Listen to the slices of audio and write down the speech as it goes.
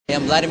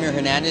I'm Vladimir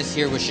Hernandez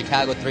here with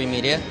Chicago 3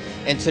 Media,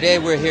 and today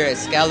we're here at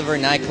Excalibur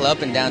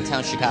nightclub in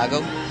downtown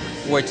Chicago,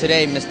 where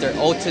today Mr.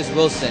 Otis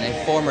Wilson,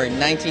 a former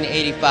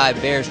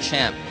 1985 Bears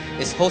champ,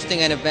 is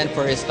hosting an event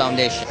for his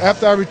foundation.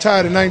 After I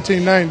retired in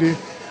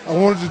 1990, I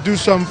wanted to do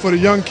something for the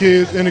young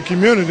kids in the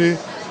community,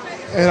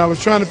 and I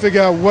was trying to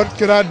figure out what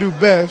could I do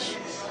best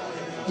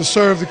to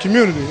serve the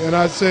community. And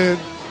I said,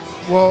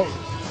 well,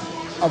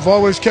 I've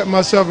always kept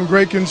myself in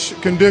great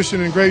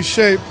condition and great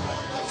shape.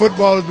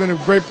 Football has been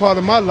a great part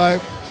of my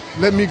life.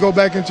 Let me go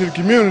back into the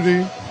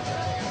community,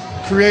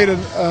 create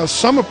a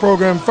summer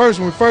program first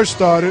when we first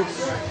started,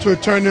 to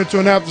it turned into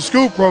an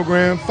after-school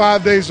program,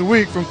 5 days a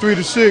week from 3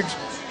 to 6,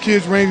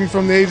 kids ranging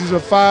from the ages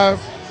of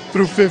 5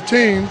 through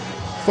 15,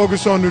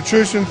 focused on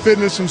nutrition,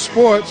 fitness, and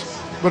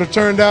sports. But it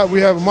turned out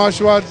we have a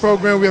martial arts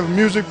program, we have a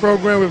music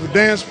program, we have a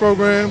dance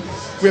program,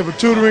 we have a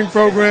tutoring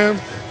program,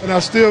 and I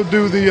still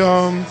do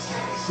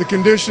the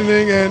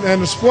conditioning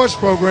and the sports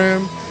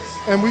program.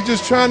 And we're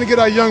just trying to get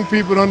our young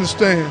people to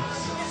understand,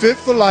 fit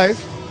for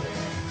life.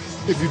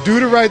 If you do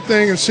the right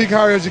thing and seek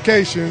higher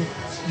education,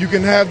 you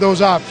can have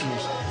those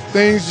options.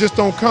 Things just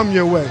don't come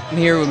your way. I'm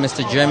here with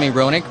Mr. Jeremy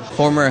Roenick,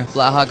 former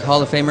Blackhawk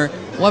Hall of Famer.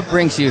 What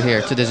brings you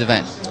here to this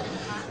event?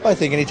 Well, I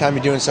think anytime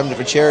you're doing something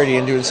for charity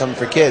and doing something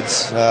for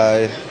kids,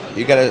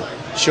 you got to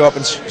show up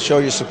and show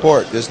your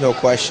support. There's no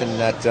question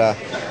that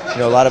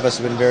a lot of us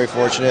have been very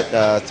fortunate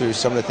through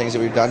some of the things that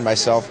we've done.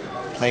 Myself,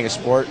 playing a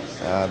sport,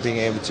 being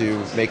able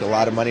to make a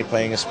lot of money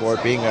playing a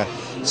sport, being a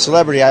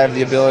celebrity, I have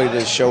the ability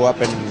to show up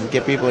and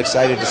get people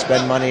excited to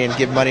spend money and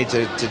give money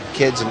to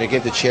kids and to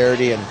give to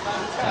charity.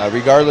 And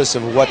regardless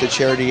of what the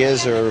charity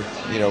is or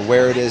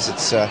where it is,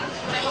 it's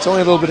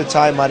only a little bit of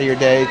time out of your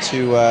day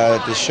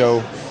to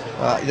show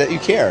that you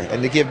care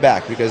and to give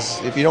back. Because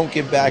if you don't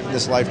give back in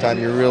this lifetime,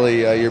 you're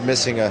really you're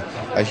missing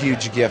a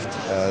huge gift,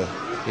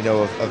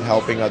 of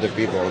helping other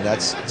people. And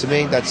that's, to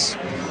me, that's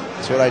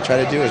what I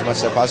try to do as much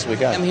as I possibly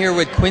can. I'm here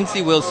with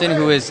Quincy Wilson,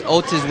 who is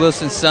Otis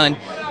Wilson's son.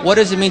 What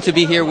does it mean to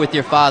be here with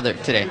your father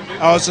today?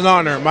 Oh, it's an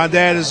honor. My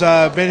dad has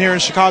been here in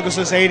Chicago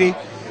since '80,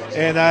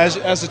 and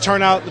as it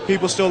turned out, the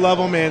people still love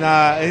him, and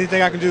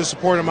anything I can do to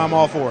support him, I'm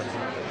all for it.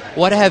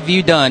 What have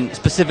you done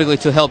specifically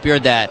to help your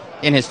dad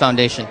in his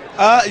foundation?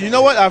 You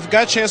know what? I've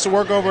got a chance to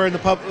work over in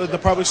the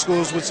public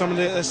schools with some of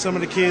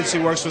the kids. He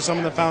works with some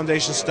of the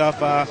foundation stuff.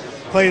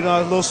 Played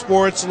little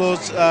sports, little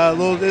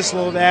this,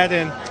 little that,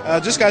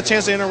 and just got a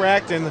chance to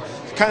interact and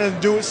kind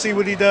of see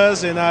what he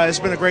does. And it's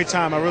been a great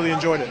time. I really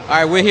enjoyed it. All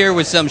right, we're here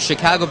with some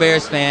Chicago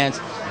Bears fans.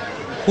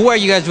 Who are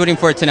you guys rooting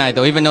for tonight,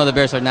 though? Even though the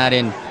Bears are not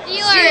in.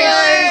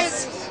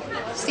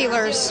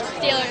 Steelers.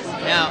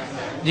 Now,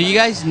 do you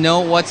guys know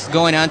what's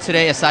going on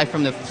today aside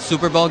from the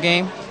Super Bowl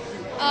game?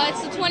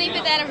 It's the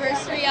 25th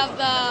anniversary of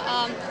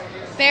the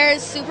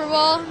Bears Super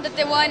Bowl that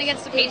they won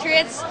against the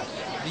Patriots.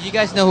 Do you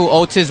guys know who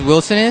Otis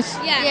Wilson is?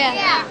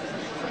 Yeah.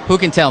 Who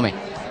can tell me?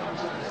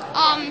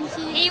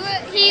 He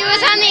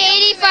was on the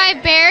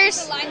 85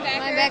 Bears.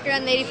 Linebacker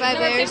on the 85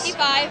 Number Bears.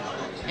 55.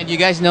 And you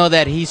guys know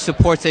that he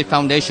supports a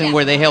foundation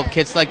where they help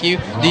kids like you.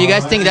 Do you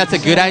guys think that's a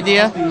good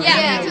idea?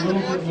 Yeah.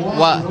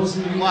 Why?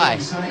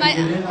 What?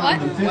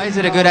 Why is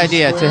it a good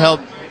idea to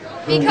help?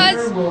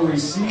 Because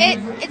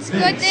it's a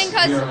good thing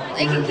because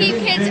they can keep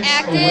kids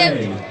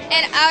active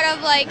and out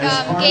of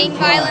gang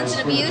violence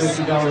and abuse.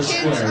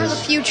 Kids are the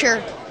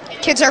future.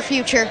 Kids are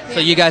future. So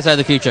you guys are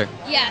the future.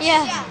 Yes.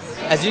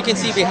 Yeah. As you can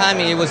see behind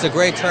me, it was a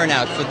great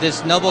turnout for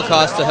this noble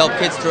cause to help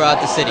kids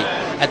throughout the city.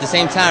 At the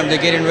same time,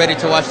 they're getting ready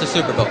to watch the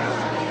Super Bowl.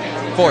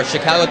 For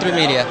Chicago 3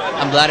 Media,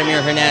 I'm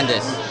Vladimir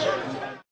Hernandez.